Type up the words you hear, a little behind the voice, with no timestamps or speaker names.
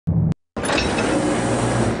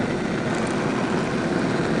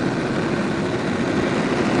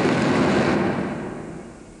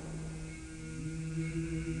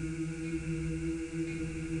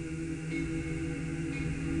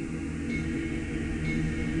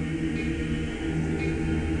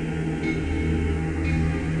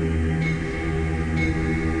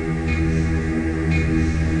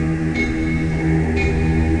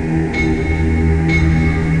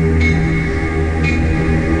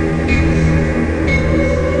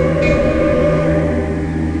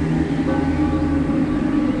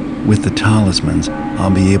With the talismans, I'll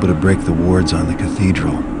be able to break the wards on the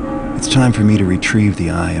cathedral. It's time for me to retrieve the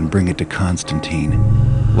eye and bring it to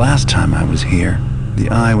Constantine. Last time I was here, the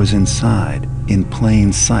eye was inside, in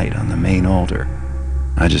plain sight on the main altar.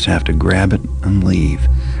 I just have to grab it and leave.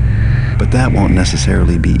 But that won't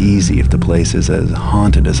necessarily be easy if the place is as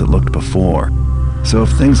haunted as it looked before. So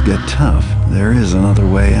if things get tough, there is another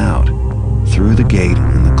way out. Through the gate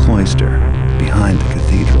in the cloister, behind the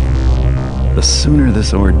cathedral. The sooner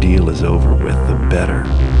this ordeal is over with, the better.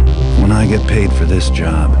 When I get paid for this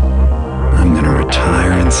job, I'm gonna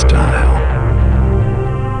retire in style.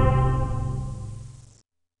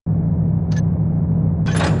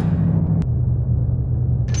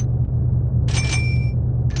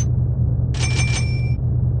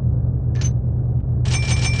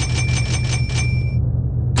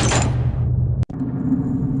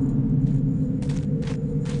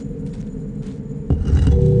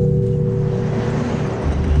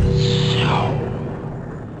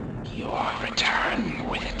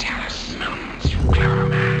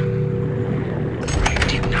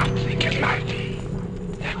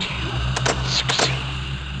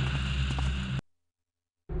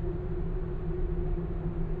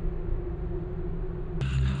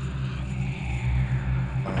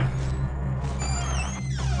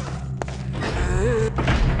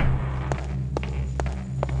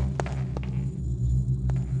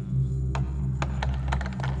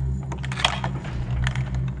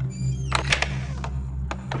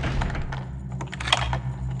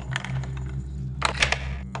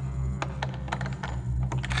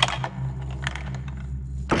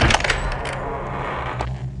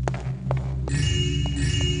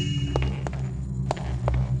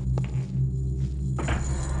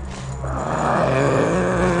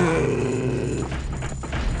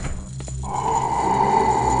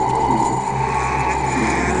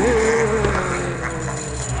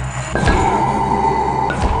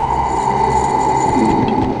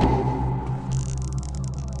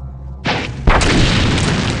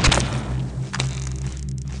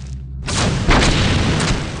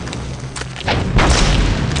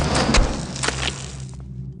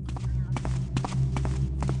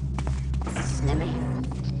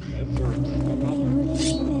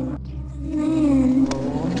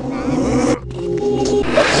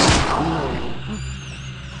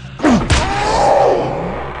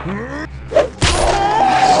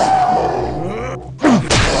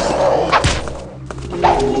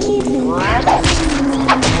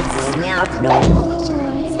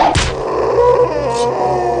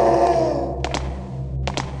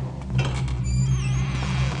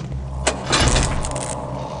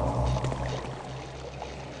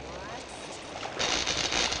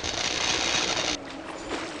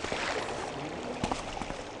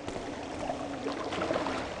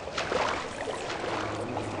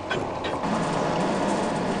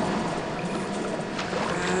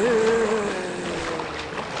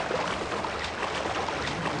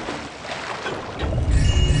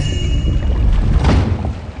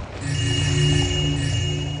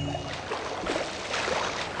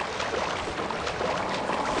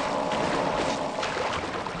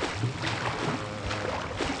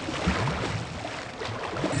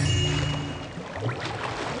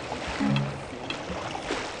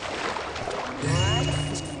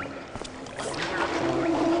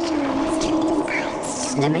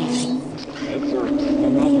 Let me.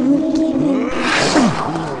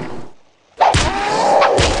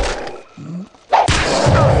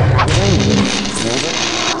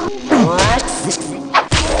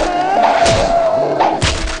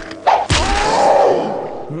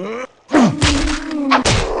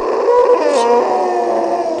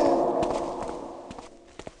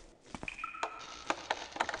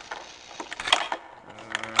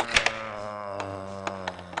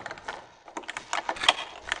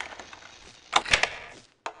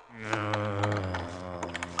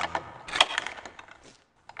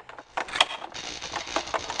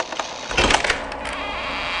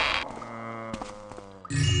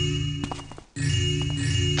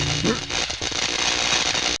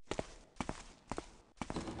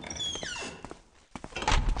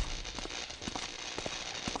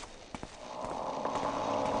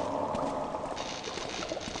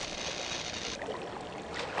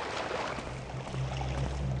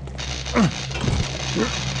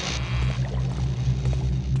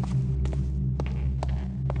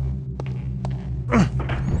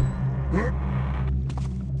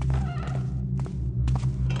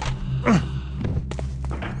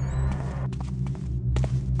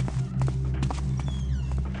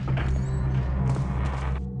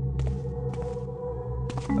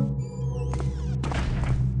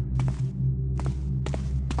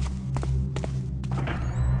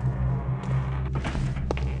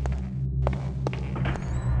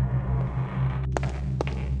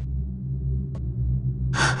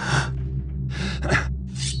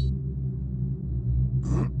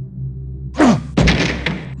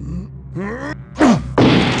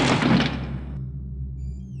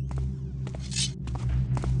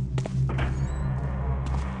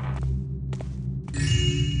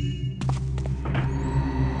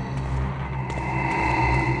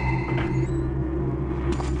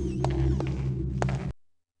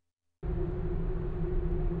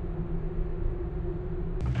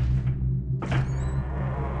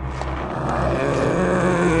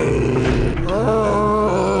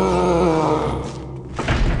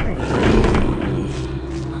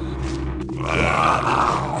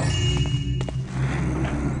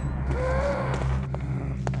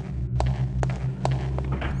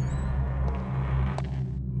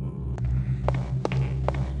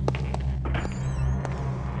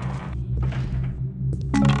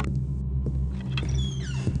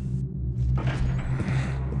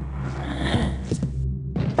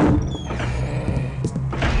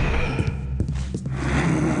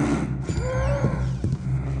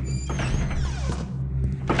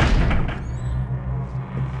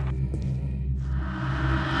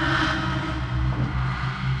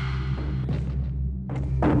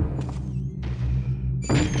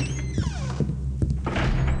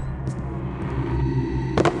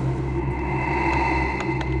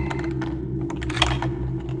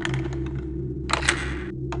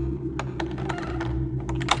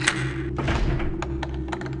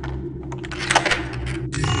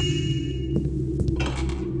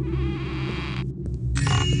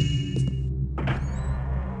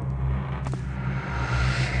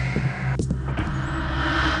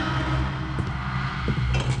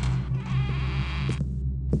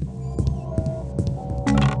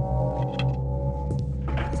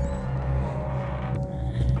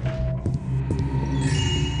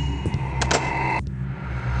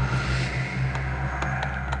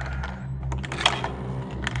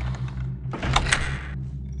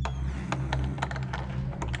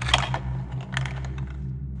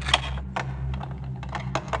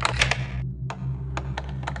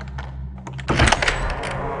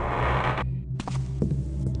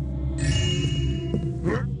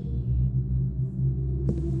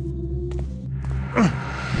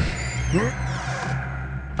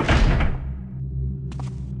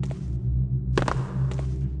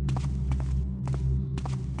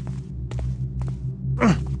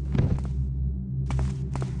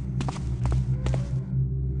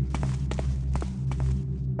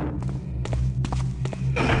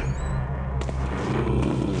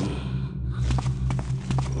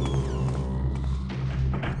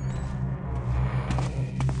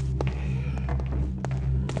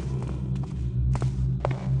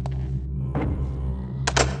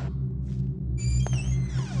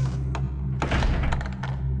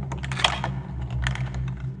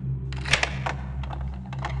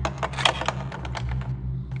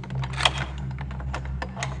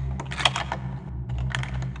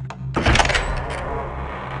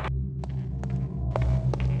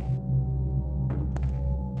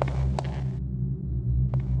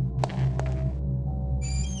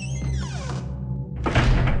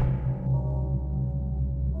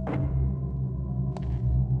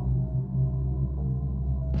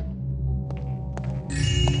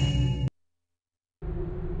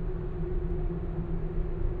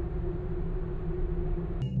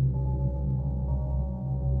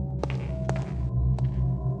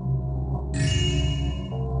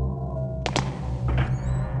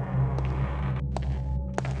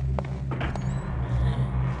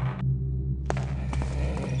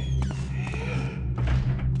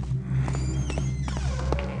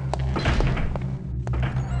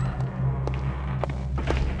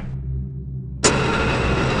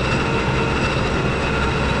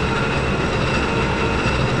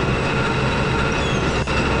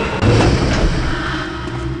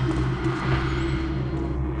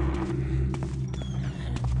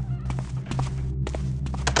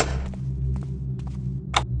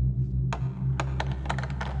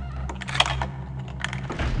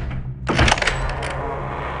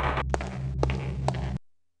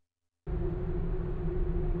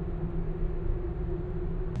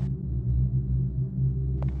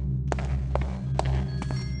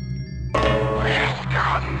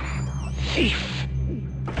 thief.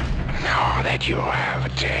 Now that you have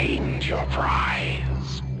attained your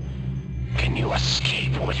prize, can you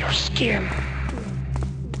escape with your skin?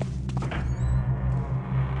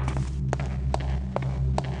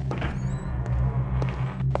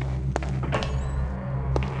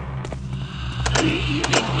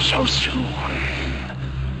 Leaving so soon?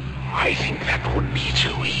 I think that would be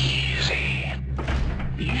too easy.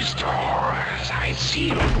 These doors I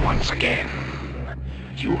sealed once again.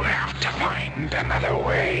 You have to find another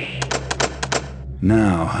way.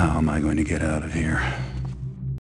 Now, how am I going to get out of here?